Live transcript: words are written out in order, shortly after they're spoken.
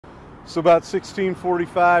So about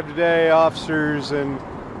 16:45 today, officers and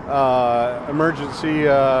emergency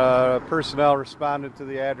personnel responded to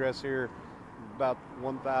the address here, about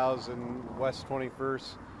 1000 West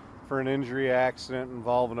 21st, for an injury accident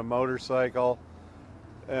involving a motorcycle.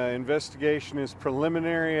 Investigation is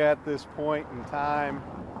preliminary at this point in time.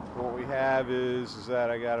 What we have is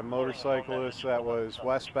that I got a motorcyclist that was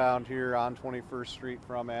westbound here on 21st Street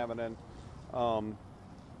from Amidon,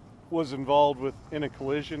 was involved in a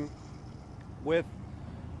collision with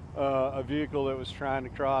a vehicle that was trying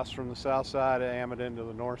to cross from the south side of Amidon to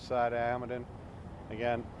the north side of Amidon.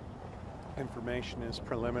 Again, information is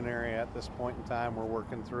preliminary at this point in time. We're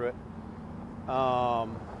working through it. The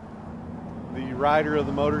rider of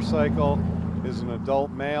the motorcycle is an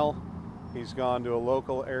adult male. He's gone to a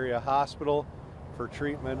local area hospital for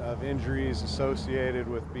treatment of injuries associated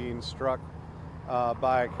with being struck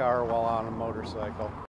by a car while on a motorcycle.